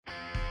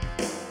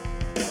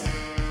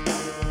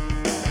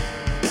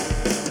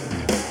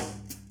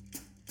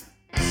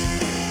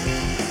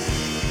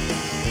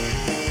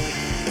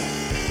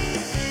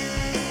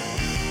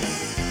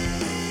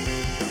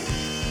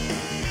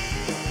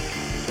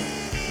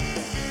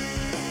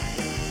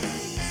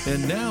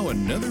And now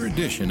another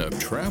edition of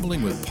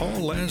Traveling with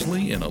Paul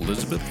Lasley and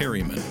Elizabeth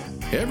Harriman.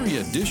 Every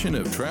edition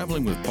of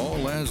Traveling with Paul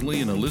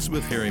Lasley and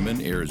Elizabeth Harriman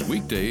airs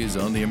weekdays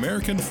on the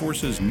American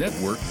Forces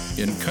Network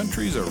in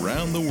countries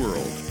around the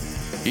world.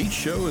 Each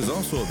show is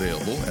also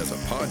available as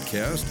a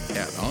podcast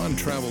at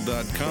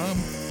ontravel.com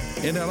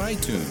and at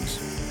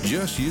iTunes.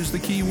 Just use the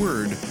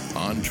keyword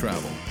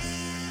OnTravel.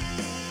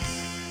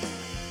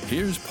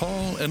 Here's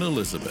Paul and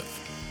Elizabeth.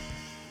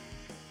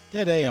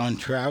 Today on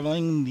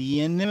Traveling,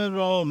 the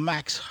inimitable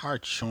Max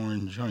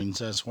Hartshorne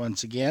joins us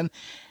once again.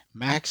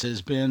 Max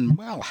has been,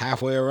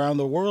 halfway around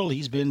the world.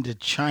 He's been to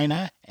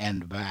China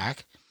and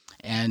back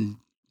and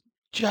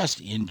just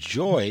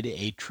enjoyed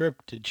a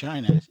trip to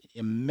China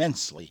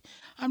immensely.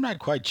 I'm not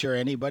quite sure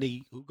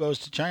anybody who goes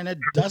to China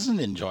doesn't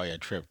enjoy a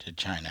trip to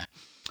China.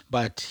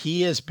 But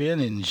he has been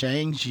in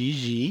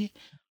Zhangjiejie,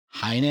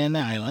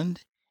 Hunan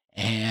Island,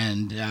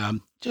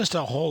 and just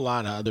a whole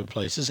lot of other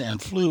places,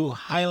 and flew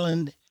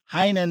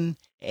Hunan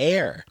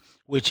Air,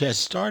 which has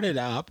started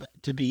up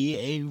to be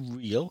a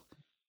real,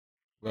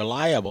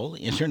 reliable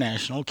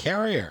international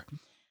carrier.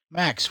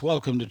 Max,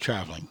 welcome to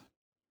Traveling.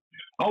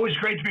 Always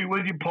great to be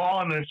with you, Paul,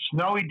 on a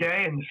snowy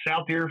day in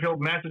South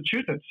Deerfield,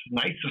 Massachusetts.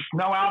 Nice to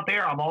snow out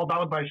there. I'm all done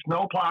with my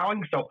snow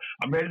plowing, so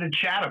I'm ready to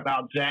chat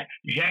about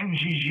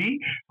Zhangjiejie,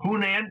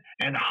 Hunan,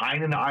 and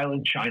Hainan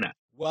Island, China.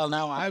 Well,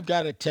 now, I've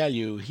got to tell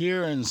you,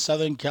 here in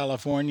Southern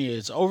California,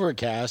 it's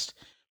overcast,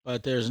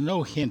 but there's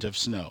no hint of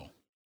snow.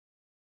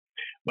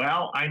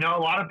 Well, I know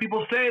a lot of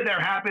people say they're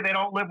happy they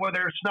don't live where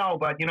there's snow,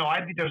 but,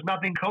 I think there's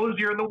nothing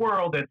cozier in the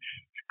world than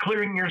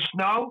clearing your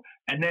snow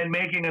and then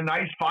making a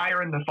nice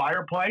fire in the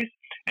fireplace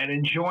and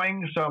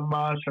enjoying some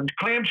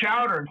clam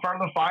chowder in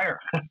front of the fire.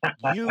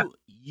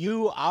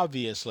 You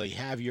obviously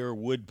have your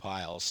wood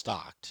pile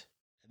stocked.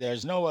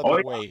 There's no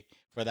other way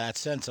for that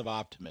sense of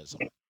optimism.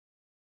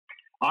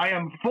 I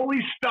am fully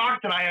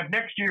stocked, and I have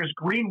next year's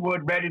green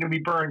wood ready to be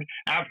burned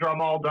after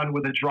I'm all done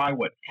with the dry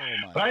wood.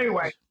 But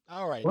anyway,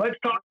 all right. Let's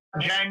talk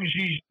about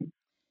Zhangjiejie.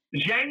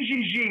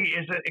 Zhangjiejie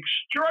is an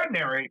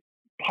extraordinary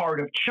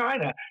part of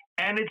China,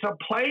 and it's a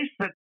place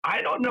that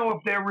I don't know if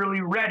they're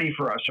really ready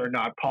for us or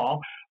not,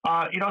 Paul.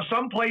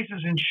 Some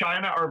places in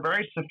China are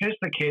very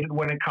sophisticated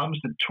when it comes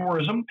to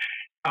tourism,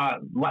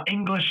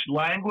 English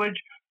language,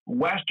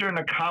 Western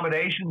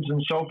accommodations,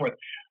 and so forth.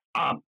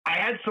 I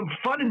had some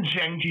fun in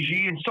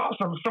Zhangjiejie and saw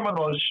some of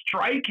those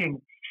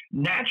striking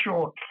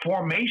natural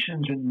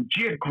formations and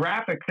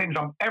geographic things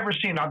I've ever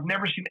seen. I've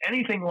never seen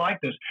anything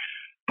like this.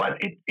 But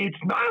it's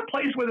not a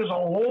place where there's a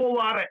whole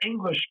lot of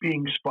English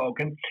being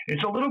spoken.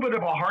 It's a little bit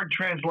of a hard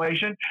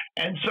translation.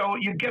 And so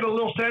you get a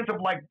little sense of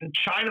like the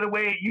China the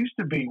way it used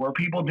to be, where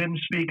people didn't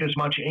speak as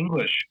much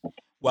English.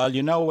 Well,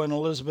 when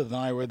Elizabeth and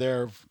I were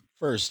there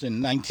first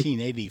in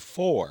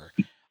 1984,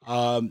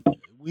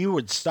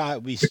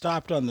 we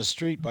stopped on the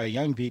street by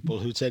young people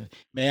who said,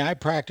 "May I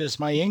practice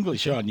my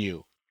English on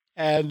you?"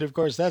 And of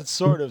course, that's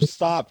sort of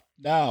stopped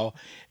now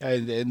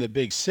in the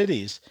big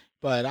cities.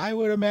 But I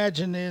would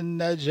imagine in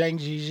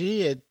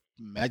Zhangjiejie, it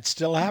might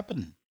still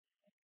happen.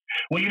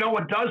 Well,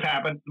 what does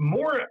happen?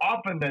 More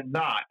often than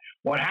not,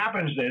 what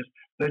happens is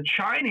the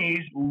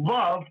Chinese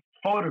love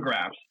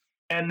photographs,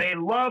 and they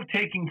love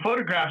taking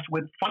photographs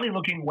with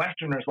funny-looking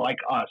Westerners like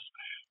us.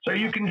 So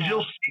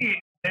you'll see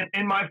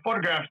in my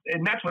photographs,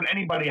 and that's what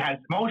anybody has.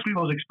 Most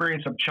people's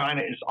experience of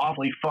China is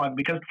awfully fun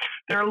because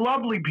they're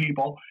lovely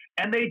people,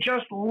 and they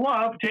just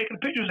love taking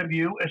pictures of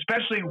you,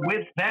 especially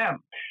with them.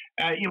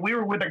 We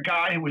were with a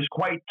guy who was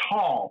quite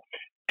tall,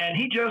 and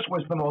he just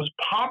was the most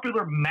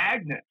popular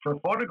magnet for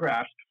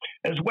photographs,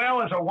 as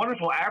well as a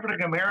wonderful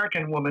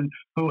African-American woman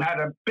who had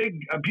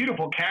a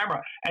beautiful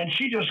camera, and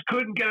she just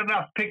couldn't get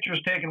enough pictures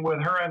taken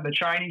with her and the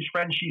Chinese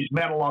friends she's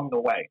met along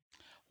the way.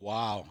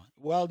 Wow.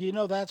 Well,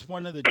 that's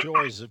one of the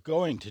joys of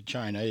going to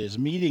China is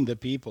meeting the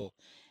people.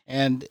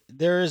 And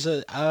there is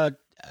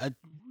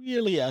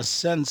really a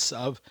sense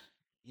of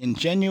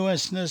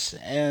ingenuousness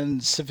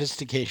and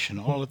sophistication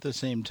all at the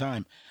same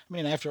time. I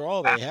mean, after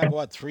all, they have,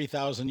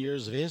 3,000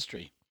 years of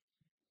history.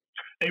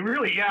 They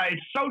really,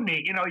 it's so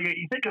neat.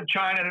 You think of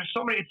China, there's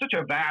so many, it's such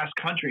a vast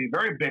country,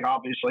 very big,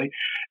 obviously.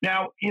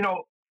 Now,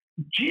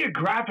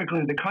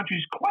 geographically, the country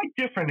is quite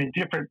different in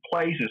different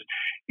places.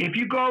 If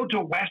you go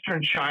to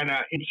Western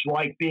China, it's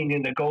like being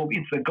in the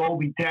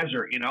Gobi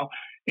Desert,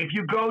 If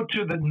you go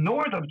to the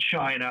north of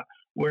China,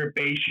 where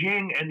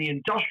Beijing and the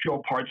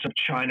industrial parts of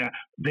China,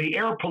 the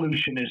air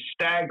pollution is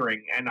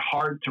staggering and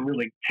hard to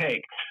really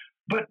take.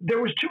 But there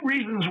was two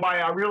reasons why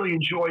I really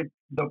enjoyed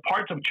the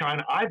parts of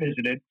China I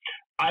visited.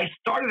 I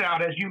started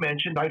out, as you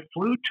mentioned, I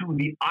flew to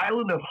the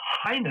island of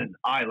Hainan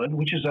Island,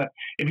 which is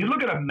if you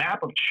look at a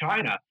map of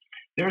China,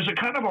 there's a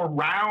kind of a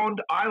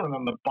round island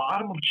on the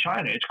bottom of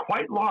China. It's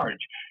quite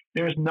large.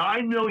 There's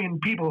 9 million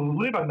people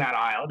who live on that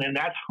island, and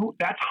that's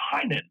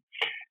Hainan.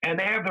 And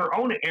they have their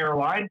own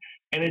airline,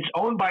 and it's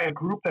owned by a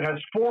group that has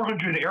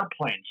 400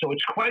 airplanes. So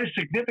it's quite a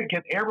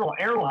significant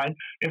airline.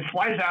 It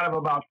flies out of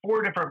about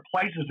 4 different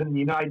places in the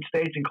United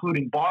States,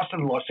 including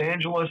Boston, Los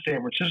Angeles,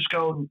 San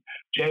Francisco,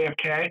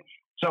 JFK.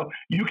 So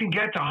you can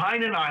get to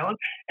Hainan Island,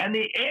 and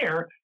the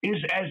air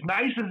is as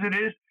nice as it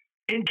is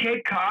in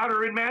Cape Cod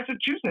or in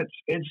Massachusetts.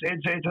 It's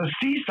a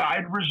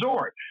seaside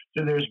resort.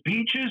 So there's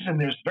beaches and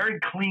there's very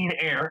clean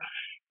air.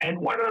 And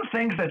one of the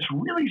things that's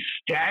really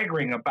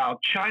staggering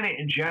about China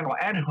in general,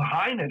 and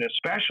Hainan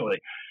especially,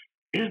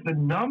 is the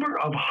number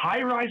of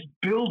high-rise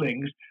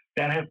buildings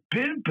that have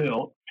been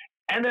built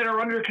and that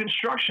are under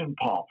construction,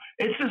 Paul.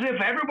 It's as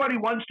if everybody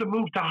wants to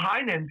move to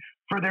Hainan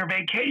for their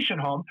vacation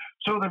home.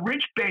 So the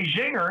rich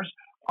Beijingers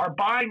are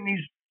buying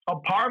these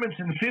apartments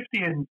in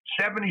 50 and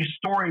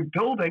 70-story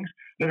buildings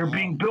that are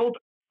being built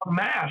en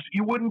masse.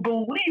 You wouldn't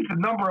believe the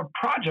number of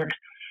projects.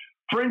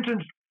 For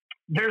instance,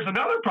 there's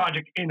another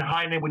project in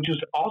Hainan which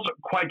is also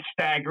quite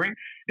staggering.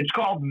 It's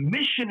called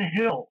Mission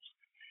Hills.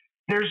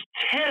 There's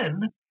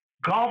 10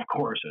 golf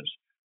courses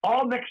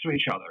all next to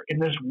each other in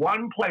this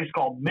one place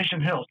called Mission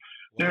Hills.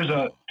 There's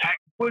a Tiger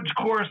Woods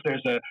course.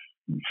 There's a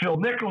Phil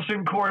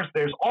Mickelson course.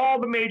 There's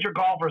all the major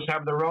golfers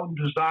have their own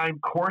design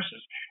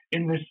courses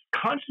in this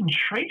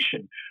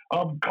concentration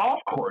of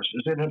golf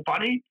courses in a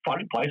funny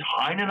place,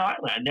 Hainan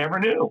Island. I never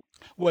knew.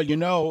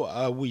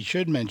 Well, we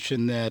should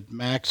mention that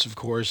Max, of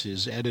course,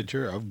 is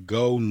editor of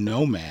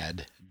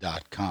GoNOMAD.com,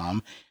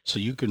 so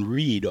you can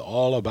read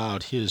all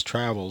about his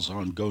travels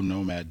on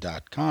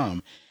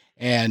GoNOMAD.com.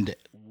 And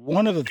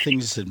one of the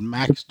things that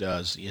Max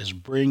does is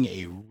bring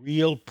a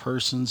real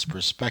person's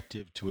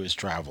perspective to his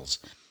travels.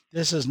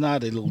 This is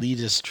not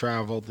elitist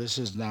travel. This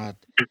is not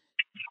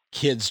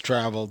kids'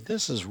 travel.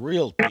 This is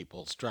real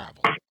people's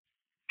travel.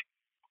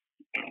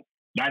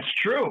 That's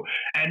true.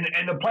 And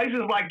the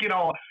places like,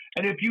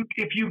 and if you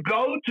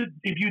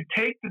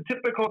take the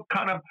typical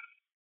kind of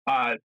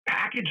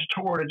package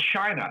tour to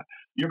China,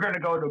 you're going to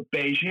go to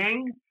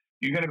Beijing,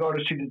 you're going to go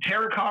to see the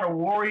Terracotta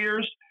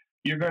Warriors,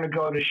 you're going to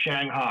go to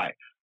Shanghai.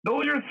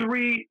 Those are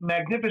three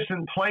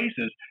magnificent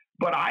places,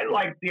 but I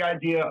like the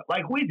idea,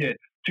 like we did,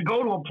 to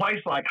go to a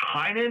place like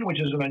Hainan, which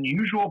is an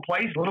unusual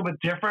place, a little bit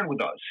different with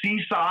a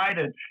seaside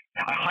and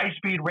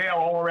high-speed rail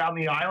all around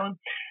the island.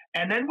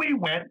 And then we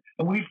went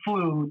and we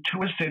flew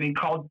to a city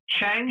called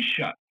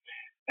Changsha.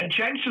 And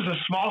Changsha is a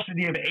small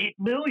city of 8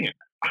 million.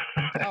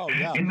 Oh,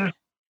 yeah. Isn't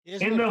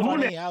in it the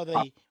funny Hunan,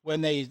 how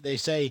when they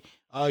say,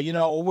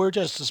 we're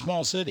just a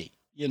small city,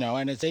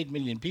 and it's 8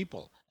 million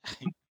people.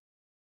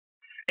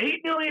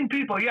 8 million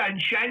people, in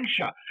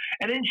Changsha.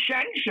 And in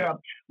Changsha,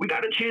 we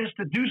got a chance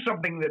to do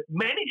something that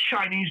many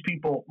Chinese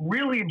people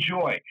really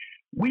enjoy.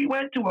 We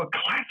went to a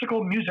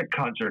classical music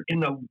concert in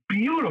the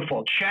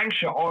beautiful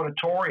Changsha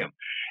Auditorium,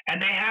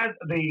 and they had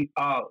the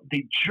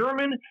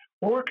German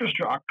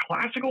orchestra, a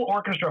classical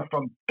orchestra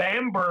from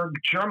Bamberg,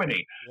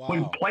 Germany,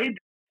 who played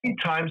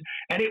times,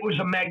 and it was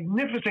a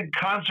magnificent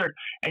concert.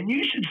 And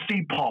you should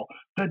see, Paul,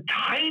 the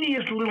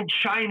tiniest little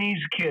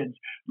Chinese kids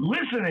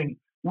listening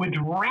with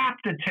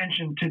rapt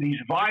attention to these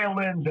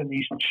violins and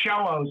these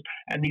cellos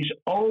and these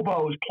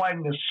oboes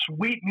playing the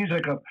sweet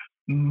music of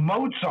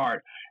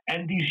Mozart.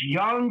 And these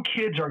young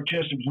kids are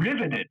just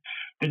riveted.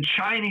 The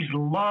Chinese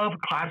love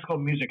classical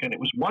music, and it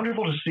was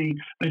wonderful to see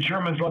the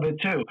Germans love it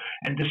too.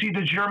 And to see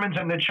the Germans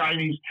and the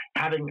Chinese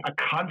having a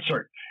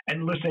concert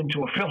and listening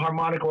to a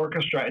Philharmonic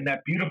orchestra in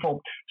that beautiful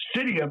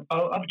city of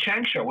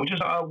Changsha, which is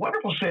a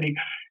wonderful city,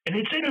 and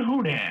it's in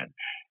Hunan.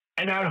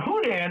 And now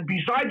Hunan,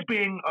 besides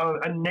being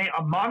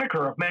a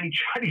moniker of many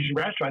Chinese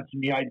restaurants in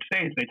the United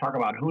States, they talk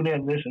about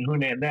Hunan this and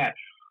Hunan that.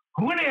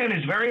 Hunan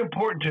is very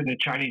important to the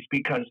Chinese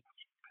because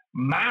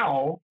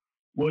Mao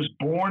was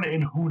born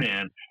in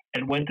Hunan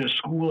and went to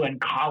school and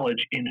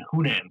college in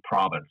Hunan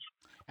Province.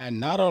 And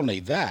not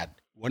only that,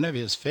 one of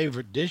his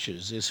favorite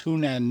dishes is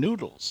Hunan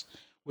noodles,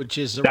 which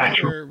is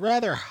a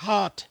rather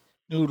hot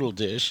noodle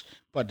dish,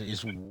 but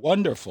is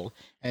wonderful.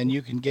 And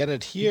you can get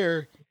it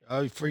here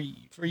for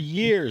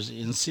years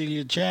in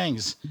Celia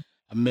Chang's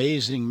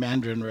amazing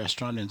Mandarin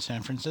restaurant in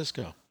San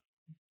Francisco.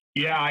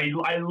 Yeah,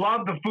 I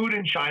love the food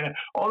in China.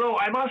 Although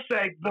I must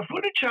say, the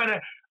food in China,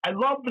 I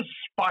love the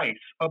spice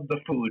of the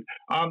food.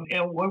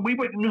 And when we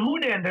went in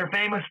Hunan, they're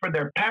famous for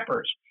their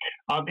peppers.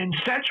 In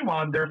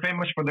Sichuan, they're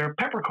famous for their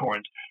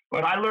peppercorns.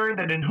 But I learned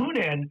that in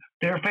Hunan,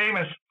 they're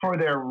famous for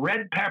their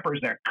red peppers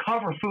that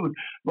cover food.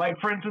 Like,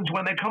 for instance,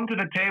 when they come to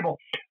the table,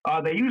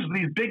 they use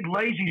these big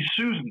lazy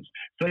Susans.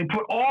 So they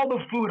put all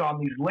the food on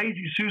these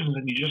lazy Susans,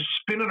 and you just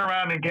spin it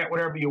around and get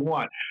whatever you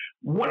want.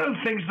 One of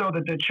the things, though,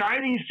 that the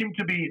Chinese seem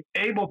to be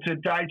able to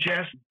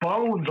digest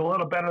bones a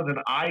little better than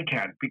I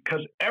can,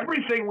 because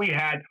everything we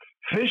had,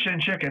 fish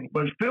and chicken,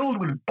 was filled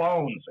with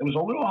bones. It was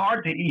a little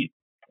hard to eat.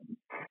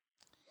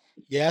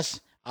 Yes,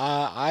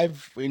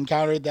 I've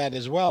encountered that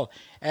as well.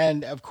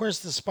 And of course,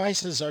 the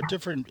spices are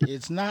different.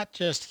 It's not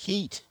just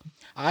heat.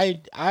 I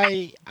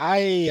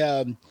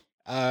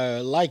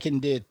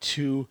likened it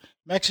to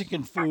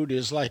Mexican food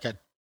is like a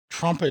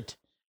trumpet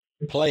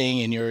playing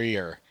in your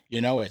ear.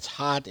 It's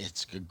hot,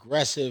 it's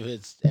aggressive,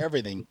 it's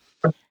everything.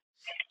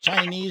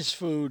 Chinese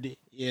food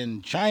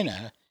in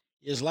China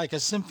is like a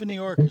symphony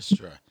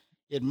orchestra.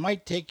 It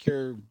might take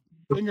your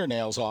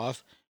fingernails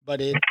off,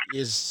 but it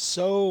is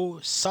so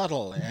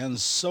subtle and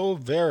so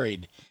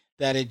varied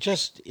that it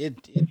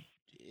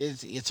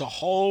it's a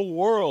whole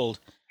world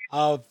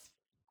of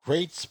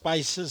great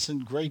spices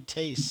and great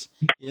tastes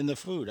in the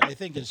food. I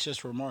think it's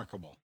just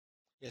remarkable.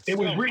 It's It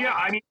was still really, yeah,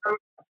 I hot. mean,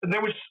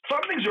 there was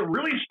some things that were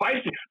really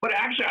spicy, but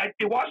actually,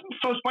 it wasn't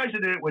so spicy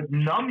that it would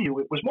numb you.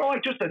 It was more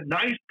like just a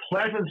nice,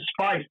 pleasant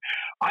spice.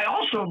 I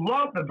also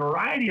love the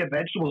variety of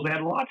vegetables. They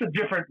had lots of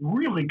different,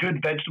 really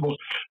good vegetables.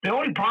 The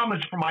only problem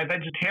is for my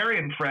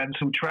vegetarian friends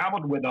who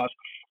traveled with us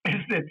is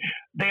that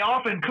they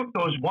often cook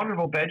those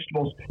wonderful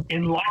vegetables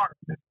in lard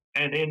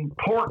and in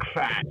pork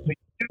fat.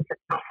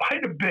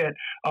 Quite a bit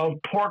of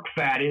pork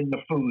fat in the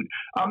food.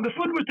 The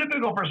food was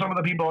difficult for some of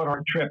the people on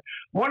our trip.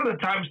 One of the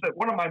times that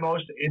one of my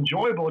most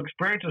enjoyable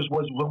experiences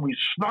was when we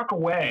snuck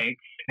away,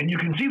 and you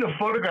can see the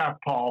photograph,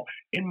 Paul,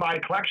 in my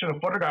collection of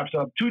photographs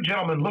of two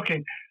gentlemen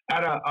looking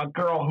at a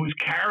girl who's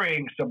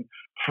carrying some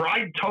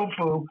fried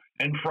tofu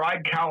and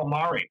fried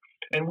calamari.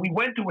 And we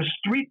went to a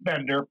street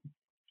vendor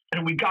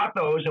and we got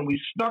those, and we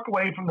snuck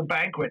away from the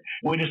banquet.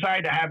 We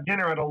decided to have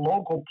dinner at a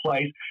local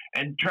place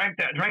and drank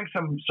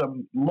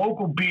some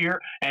local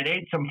beer and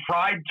ate some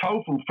fried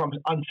tofu from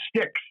on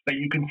sticks that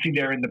you can see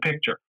there in the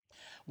picture.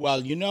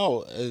 Well,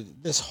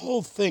 this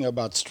whole thing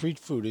about street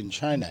food in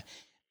China.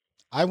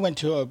 I went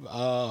to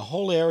a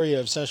whole area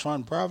of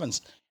Sichuan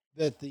province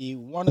that the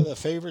one of the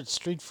favorite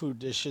street food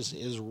dishes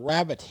is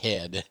rabbit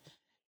head.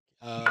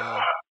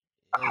 Uh,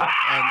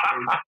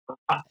 and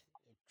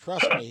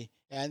trust me,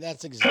 and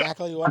that's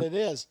exactly what it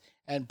is.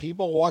 And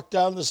people walk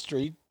down the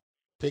street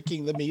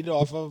picking the meat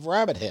off of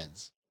rabbit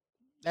heads,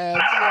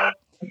 and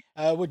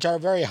which are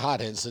very hot,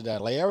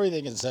 incidentally.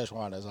 Everything in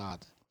Sichuan is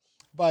hot,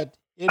 but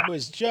it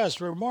was just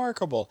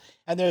remarkable.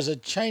 And there's a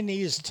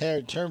Chinese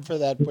term for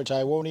that, which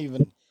I won't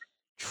even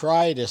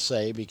try to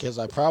say because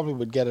I probably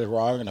would get it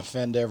wrong and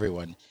offend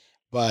everyone.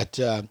 But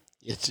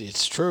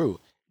it's true.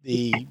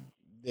 The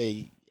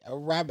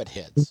rabbit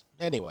heads.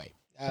 Anyway,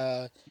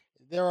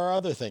 there are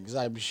other things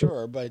I'm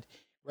sure, but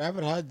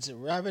rabbit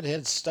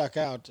heads stuck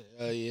out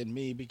in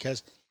me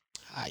because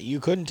you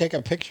couldn't take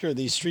a picture of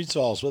these street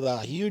stalls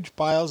without huge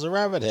piles of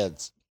rabbit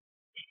heads.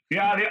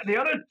 Yeah, the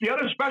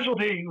other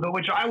specialty,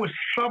 which I was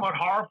somewhat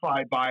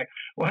horrified by,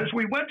 was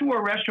we went to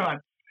a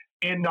restaurant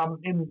in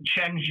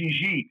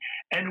Zhangjiejie,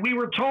 and we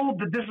were told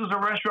that this is a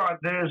restaurant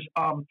that is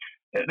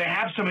they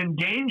have some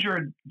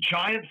endangered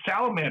giant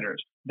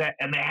salamanders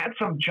and they had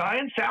some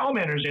giant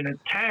salamanders in a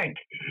tank,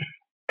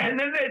 and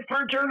then it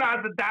turned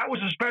out that that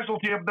was a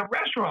specialty of the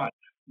restaurant.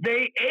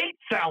 They ate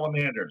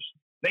salamanders.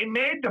 They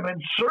made them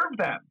and served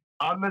them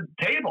on the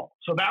table.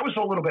 So that was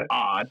a little bit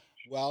odd.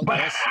 Well, But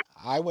yes,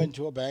 I went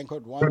to a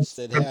banquet once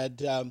that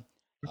had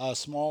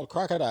small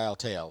crocodile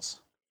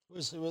tails. It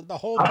was the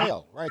whole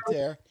tail right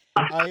there.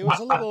 It was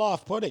a little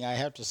off-putting, I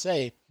have to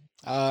say.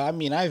 I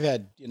mean, I've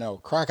had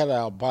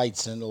crocodile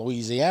bites in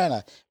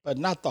Louisiana, but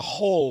not the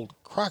whole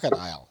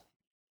crocodile,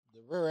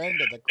 the rear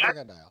end of the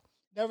crocodile.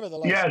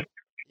 Nevertheless, yes, it,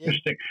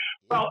 interesting. it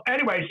Well,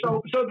 anyway,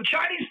 so the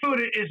Chinese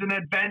food is an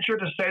adventure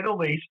to say the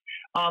least.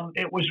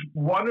 It was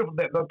wonderful.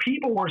 The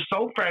people were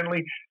so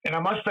friendly, and I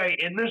must say,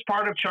 in this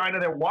part of China,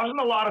 there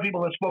wasn't a lot of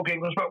people that spoke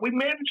English, but we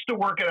managed to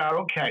work it out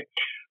okay.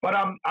 But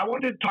I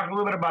wanted to talk a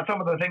little bit about some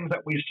of the things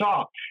that we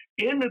saw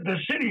in the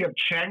city of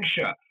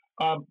Changsha.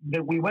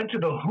 That we went to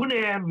the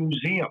Hunan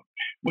Museum,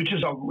 which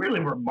is a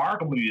really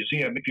remarkable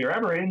museum. If you're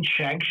ever in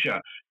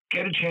Changsha,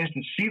 get a chance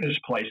to see this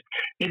place.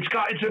 It's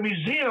a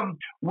museum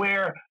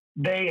where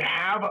they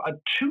have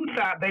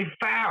they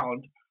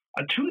found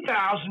a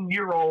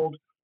 2,000-year-old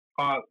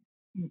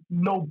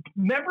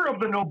member of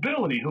the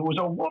nobility who was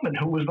a woman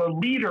who was the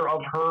leader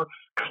of her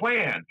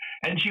clan,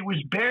 and she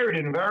was buried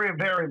in a very,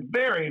 very,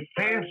 very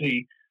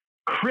fancy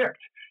crypt.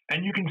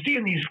 And you can see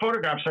in these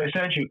photographs I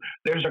sent you,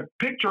 there's a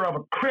picture of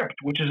a crypt,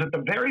 which is at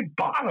the very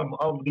bottom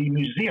of the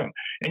museum.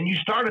 And you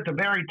start at the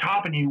very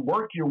top and you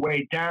work your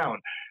way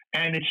down.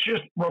 And it's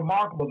just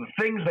remarkable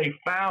the things they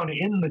found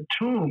in the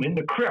tomb, in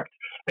the crypt,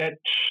 that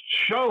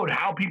showed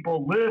how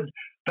people lived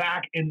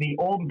back in the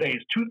old days,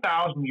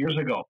 2,000 years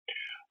ago.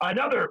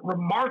 Another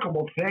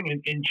remarkable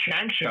thing in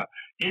Changsha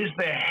is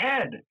the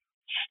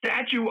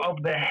statue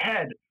of the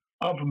head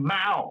of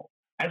Mao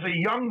as a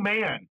young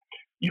man.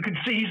 You can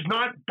see he's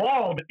not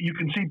bald. You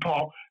can see,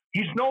 Paul,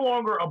 he's no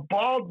longer a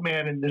bald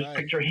man in this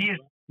picture. He is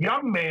a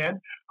young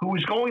man who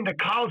is going to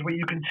college, but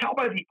you can tell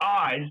by the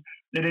eyes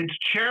that it's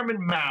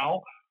Chairman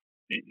Mao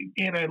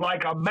in a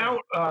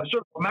Mount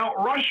sort of Mount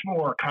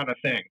Rushmore kind of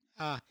thing.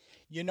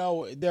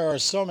 There are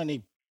so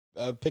many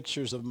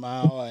pictures of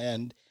Mao,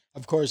 and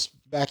of course,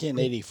 back in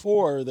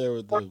 '84, there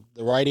were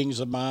the writings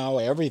of Mao.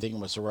 Everything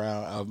was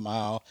around of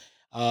Mao,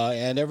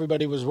 and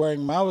everybody was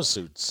wearing Mao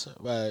suits,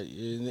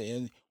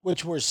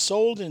 which were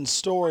sold in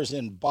stores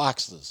in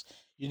boxes.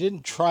 You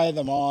didn't try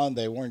them on;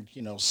 they weren't,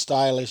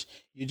 stylish.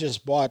 You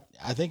just bought.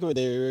 I think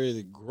they were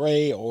either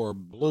gray or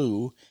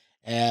blue,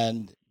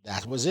 and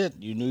that was it.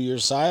 You knew your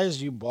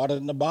size. You bought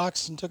it in a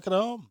box and took it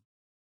home.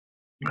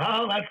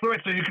 Oh, that's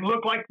right. So you can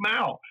look like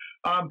Mao.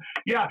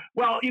 Yeah.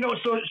 Well,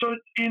 so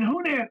in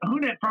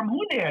Hunan, from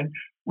Hunan,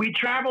 we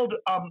traveled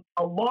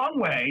a long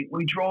way.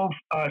 We drove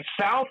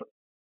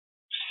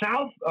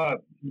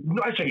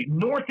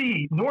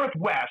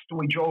northwest.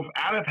 We drove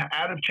out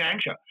of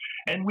Changsha,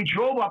 and we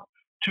drove up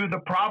to the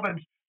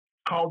province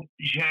called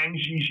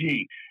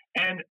Zhangjiejie.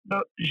 And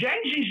the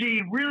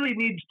Zhangjiajie really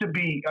needs to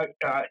be.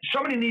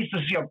 Somebody needs to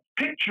see a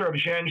picture of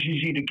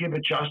Zhangjiajie to give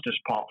it justice,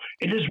 Paul.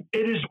 It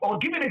is. I'll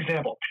give you an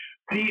example.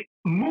 The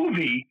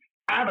movie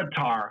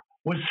Avatar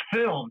was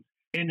filmed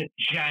in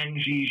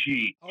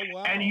Zhangjiajie, Oh,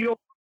 wow. and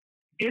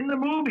in the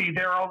movie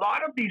there are a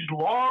lot of these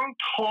long,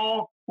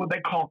 tall, what they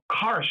call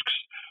karsts,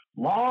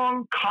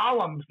 long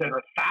columns that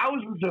are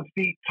thousands of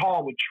feet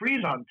tall with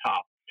trees on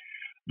top.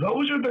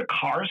 Those are the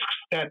karsts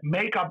that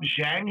make up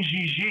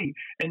Zhangjiajie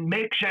and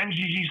make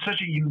Zhangjiajie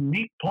such a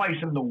unique place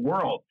in the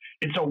world.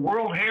 It's a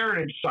World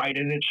Heritage Site,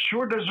 and it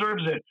sure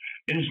deserves it.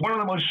 It is one of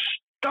the most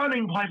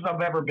stunning places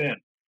I've ever been.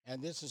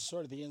 And this is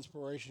sort of the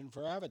inspiration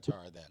for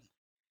Avatar, then.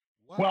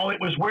 Wow. Well, it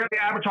was where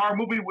the Avatar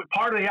movie,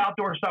 part of the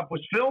outdoor stuff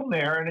was filmed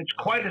there, and it's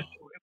quite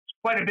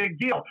a big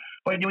deal.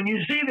 But when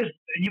you see this,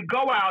 you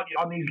go out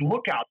on these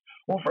lookouts.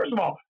 Well, first of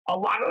all,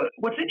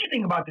 what's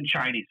interesting about the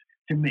Chinese,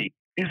 to me,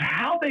 is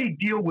how they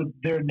deal with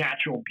their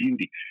natural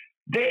beauty.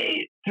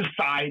 They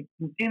decide,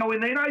 in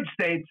the United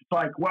States, it's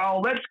like,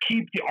 well, let's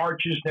keep the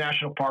Arches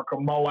National Park or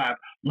Moab.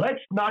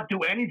 Let's not do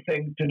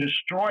anything to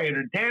destroy it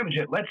or damage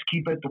it. Let's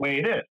keep it the way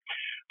it is.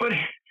 But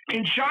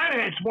in China,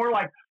 it's more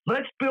like,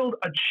 let's build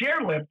a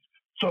chairlift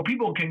so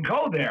people can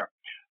go there.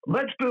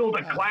 Let's build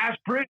a glass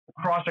bridge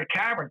across a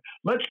cavern.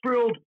 Let's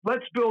build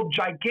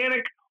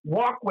gigantic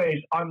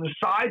walkways on the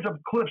sides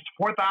of cliffs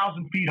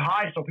 4,000 feet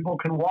high so people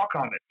can walk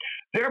on it.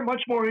 They're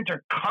much more into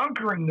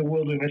conquering the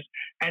wilderness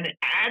and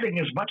adding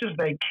as much as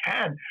they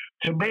can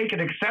to make it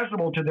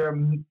accessible to their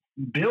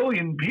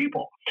billion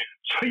people.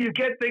 So you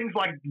get things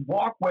like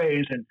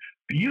walkways and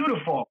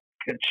beautiful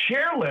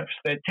chairlifts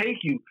that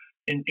take you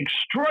in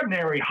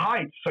extraordinary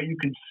heights so you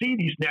can see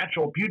these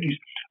natural beauties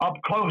up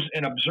close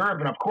and observe,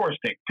 and of course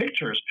take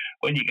pictures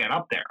when you get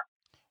up there.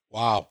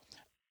 Wow.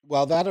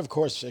 Well, that, of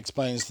course,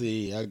 explains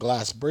the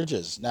glass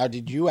bridges. Now,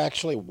 did you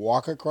actually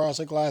walk across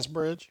a glass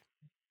bridge?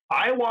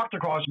 I walked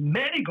across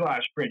many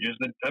glass bridges.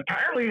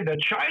 Apparently, the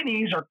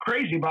Chinese are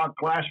crazy about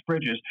glass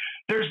bridges.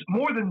 There's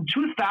more than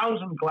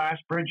 2,000 glass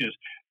bridges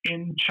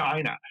in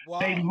China. Wow.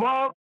 They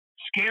love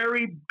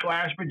scary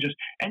glass bridges.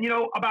 And,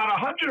 about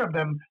 100 of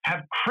them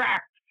have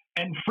cracked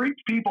and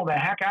freaked people the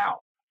heck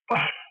out.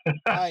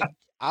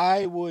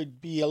 I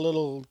would be a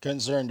little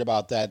concerned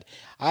about that.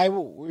 I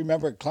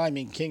remember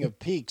climbing King of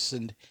Peaks,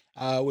 and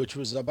which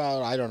was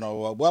about, I don't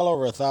know, well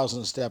over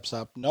 1,000 steps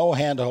up. No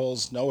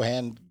handholds, no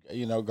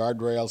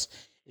guardrails.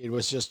 It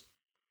was just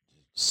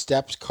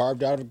steps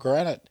carved out of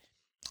granite.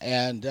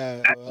 And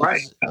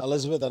right.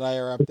 Elizabeth and I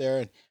are up there,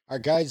 and our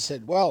guide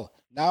said, well,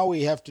 now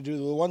we have to do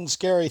the one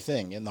scary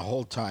thing in the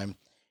whole time.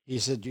 He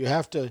said, you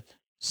have to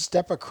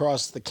step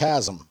across the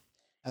chasm.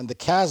 And the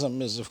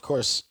chasm is, of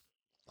course,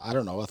 I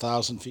don't know,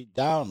 1,000 feet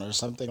down or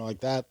something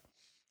like that.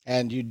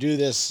 And you do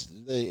this,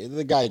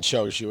 the guide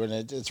shows you, and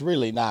it's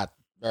really not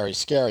very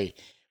scary,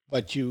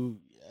 but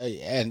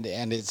and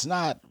it's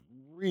not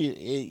really,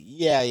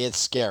 it's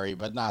scary,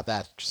 but not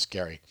that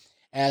scary.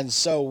 And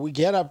so we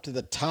get up to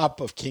the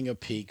top of King of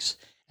Peaks,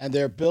 and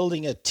they're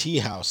building a tea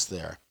house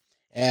there.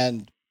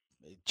 And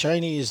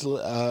Chinese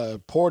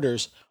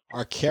porters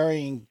are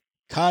carrying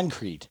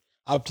concrete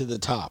up to the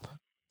top.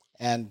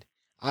 And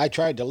I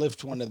tried to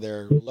lift one of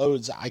their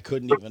loads. I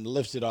couldn't even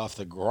lift it off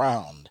the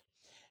ground.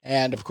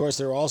 And, of course,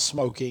 they're all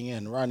smoking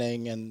and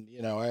running and,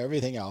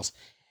 everything else.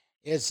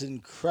 It's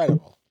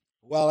incredible.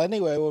 Well,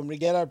 anyway, when we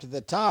get up to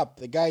the top,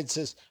 the guide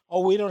says,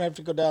 oh, we don't have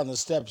to go down the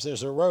steps.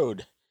 There's a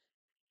road.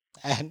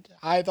 And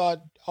I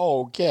thought,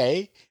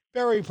 okay,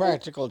 very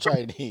practical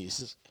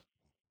Chinese.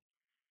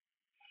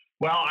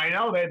 Well, I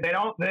know they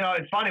don't.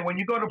 It's funny when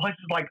you go to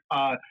places like,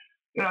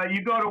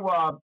 you go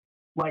to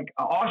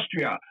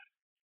Austria.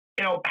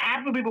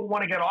 Half the people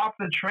want to get off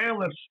the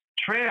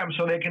tram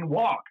so they can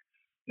walk.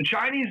 The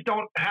Chinese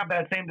don't have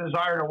that same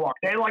desire to walk.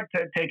 They like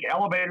to take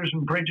elevators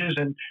and bridges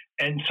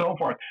and so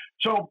forth.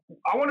 So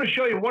I want to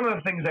show you one of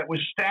the things that was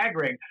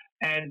staggering.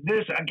 And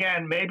this,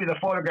 again, maybe the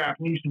photograph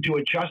needs to do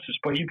it justice,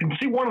 but you can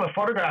see one of the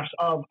photographs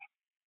of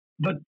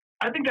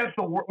I think that's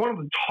one of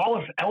the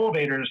tallest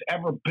elevators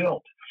ever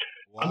built.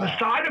 Wow. On the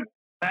side of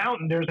the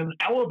mountain, there's an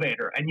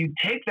elevator, and you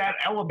take that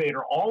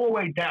elevator all the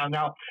way down.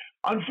 Now,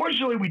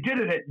 unfortunately, we did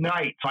it at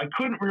night, so I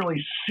couldn't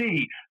really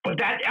see. But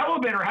that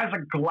elevator has a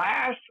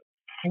glass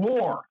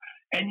floor,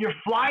 and you're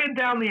flying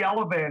down the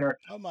elevator,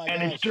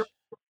 and it's just,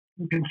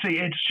 you can see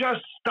it's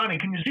just stunning.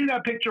 Can you see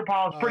that picture,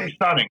 Paul? It's pretty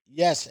stunning.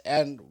 Yes,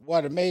 and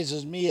what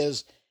amazes me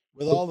is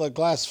with all the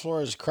glass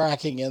floors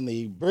cracking in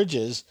the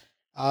bridges,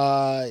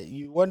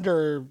 you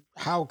wonder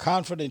how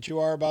confident you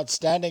are about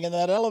standing in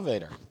that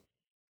elevator.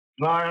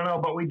 I don't know,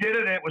 but we did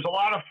it. It was a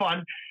lot of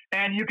fun.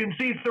 And you can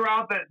see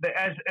throughout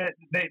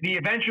the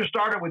adventure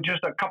started with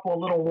just a couple of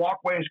little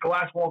walkways,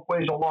 glass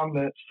walkways along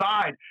the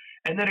side.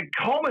 And then it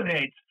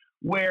culminates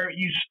where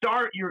you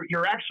start,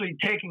 you're actually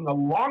taking a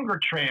longer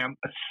tram,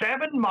 a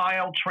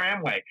 7-mile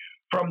tramway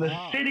from the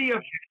city of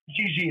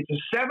Zhangjiajie.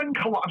 It's a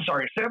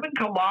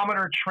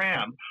 7-kilometer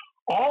tram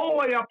all the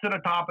way up to the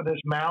top of this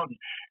mountain.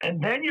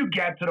 And then you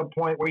get to the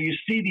point where you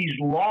see these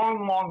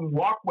long, long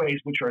walkways,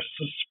 which are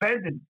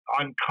suspended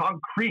on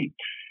concrete.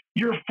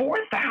 You're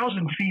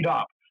 4,000 feet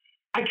up.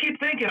 I keep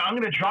thinking, I'm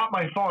going to drop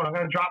my phone.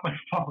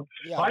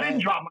 Yeah, I didn't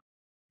drop my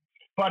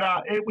But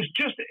it was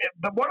just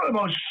one of the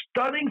most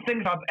stunning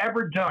things I've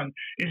ever done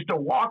is to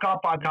walk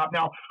up on top.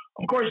 Now,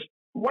 of course,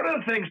 one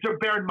of the things to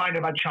bear in mind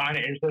about China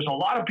is there's a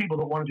lot of people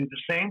that want to do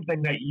the same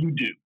thing that you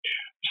do.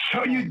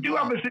 So you do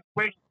have a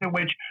situation in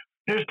which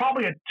there's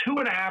probably a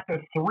 2.5 to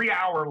 3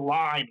 hour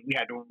line we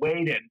had to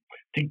wait in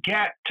to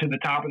get to the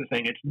top of the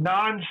thing. It's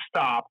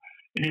nonstop.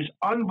 It is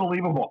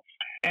unbelievable.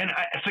 And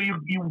so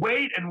you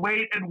wait and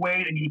wait and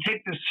wait, and you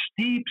take this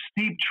steep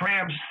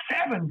tram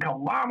 7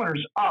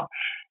 kilometers up.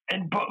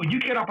 But when you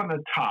get up on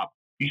the top,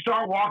 you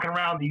start walking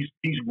around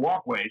these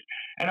walkways.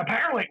 And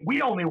apparently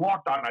we only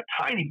walked on a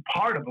tiny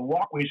part of the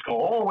walkways, go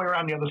all the way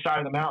around the other side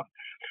of the mountain.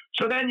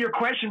 So then your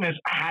question is,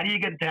 how do you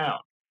get down?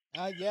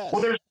 Yes.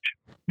 Well,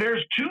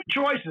 there's 2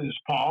 choices,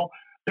 Paul.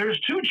 There's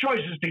 2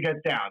 choices to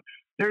get down.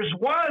 There's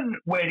one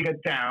way to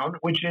get down,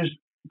 which is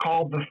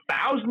called the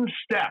 1,000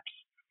 steps.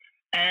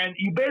 And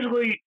you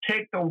basically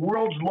take the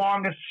world's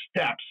longest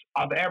steps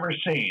I've ever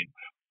seen.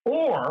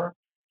 Or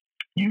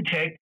you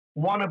take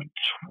one of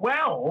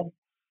 12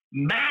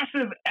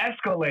 massive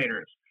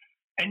escalators.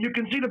 And you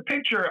can see the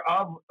picture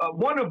of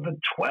one of the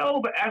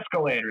 12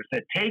 escalators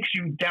that takes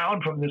you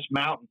down from this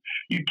mountain.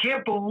 You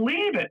can't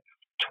believe it.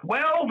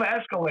 12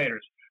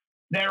 escalators.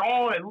 They're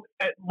all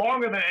at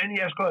longer than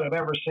any escalator I've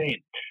ever seen.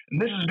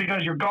 And this is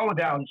because you're going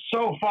down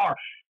so far.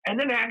 And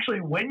then actually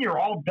when you're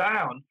all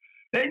down,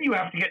 then you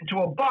have to get into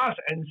a bus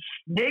and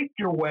snake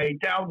your way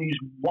down these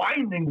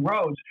winding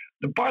roads.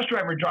 The bus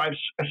driver drives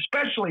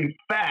especially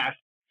fast.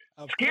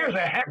 Scares the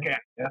heck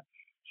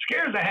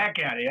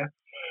out of you.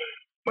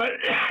 But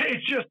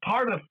it's just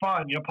part of the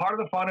fun, part of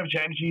the fun of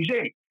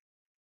Zhangjiejie.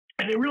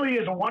 And it really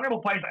is a wonderful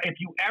place. If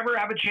you ever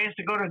have a chance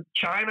to go to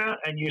China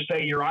and you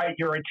say your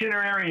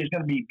itinerary is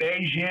going to be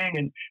Beijing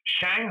and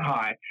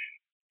Shanghai,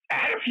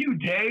 add a few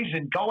days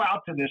and go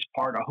out to this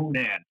part of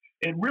Hunan.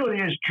 It really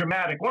is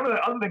dramatic. One of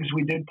the other things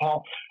we did,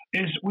 Paul,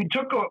 is we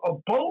took a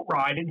boat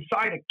ride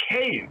inside a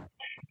cave.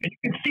 And you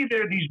can see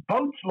there these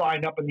boats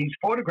lined up in these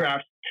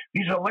photographs.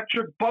 These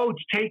electric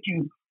boats take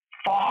you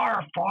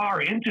far,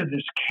 far into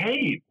this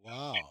cave.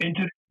 Wow.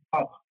 Into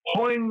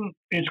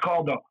it's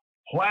called the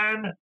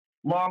Huan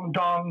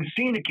Longdong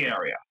Scenic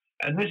Area.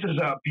 And this is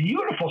a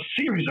beautiful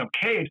series of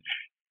caves.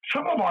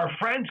 Some of our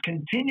friends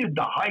continued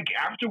the hike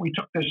after we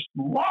took this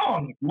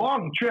long,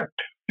 long trip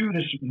through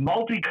this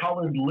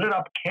multicolored lit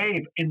up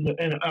cave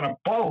on a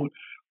boat.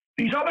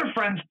 These other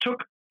friends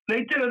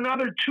did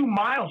another 2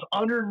 miles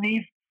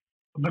underneath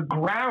the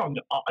ground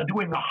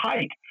doing the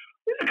hike.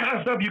 This is the kind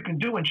of stuff you can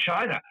do in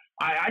China.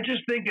 I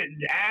just think it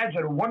adds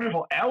a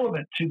wonderful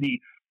element to the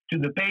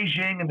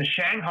Beijing and the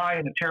Shanghai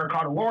and the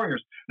Terracotta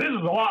Warriors. This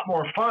is a lot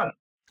more fun.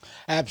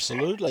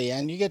 Absolutely.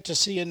 And you get to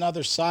see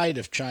another side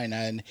of China.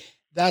 And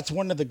that's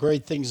one of the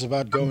great things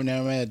about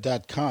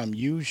GoNOMAD.com.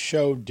 You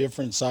show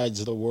different sides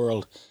of the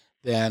world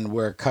than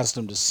we're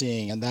accustomed to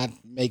seeing. And that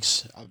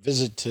makes a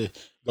visit to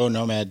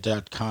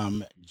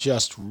GoNOMAD.com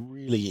just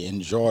really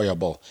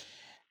enjoyable.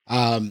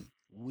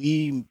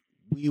 We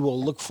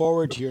will look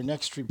forward to your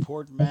next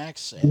report,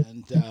 Max,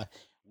 and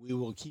we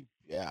will keep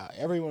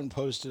everyone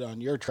posted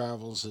on your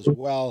travels as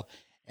well.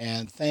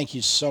 And thank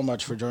you so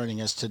much for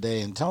joining us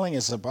today and telling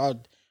us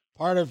about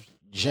part of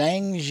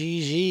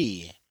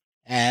Zhangjiajie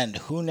and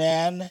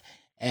Hunan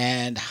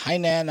and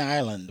Hainan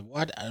Island.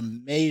 What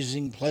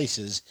amazing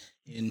places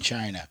in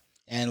China.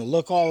 And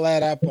look all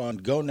that up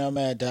on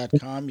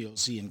GoNOMAD.com. You'll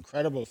see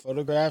incredible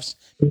photographs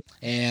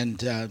and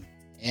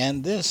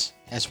this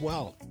as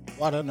well.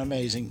 What an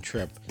amazing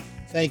trip.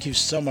 Thank you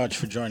so much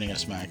for joining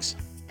us, Max.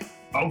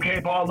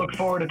 Okay, Paul. Look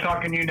forward to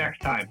talking to you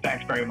next time.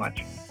 Thanks very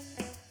much.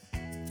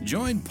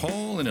 Join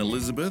Paul and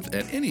Elizabeth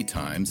at any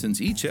time, since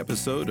each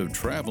episode of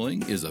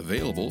Traveling is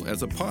available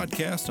as a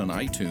podcast on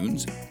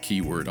iTunes,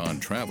 keyword on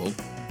travel,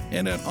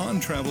 and at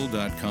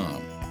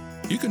ontravel.com.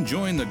 You can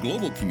join the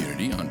global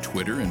community on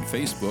Twitter and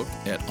Facebook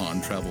at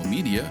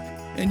OnTravelMedia,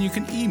 and you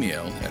can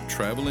email at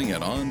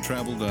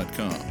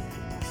traveling@ontravel.com.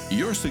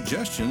 Your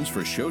suggestions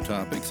for show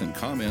topics and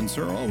comments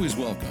are always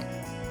welcome.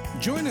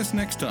 Join us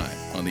next time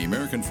on the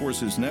American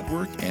Forces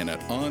Network and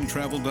at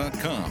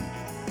ontravel.com.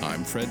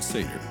 I'm Fred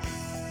Sater.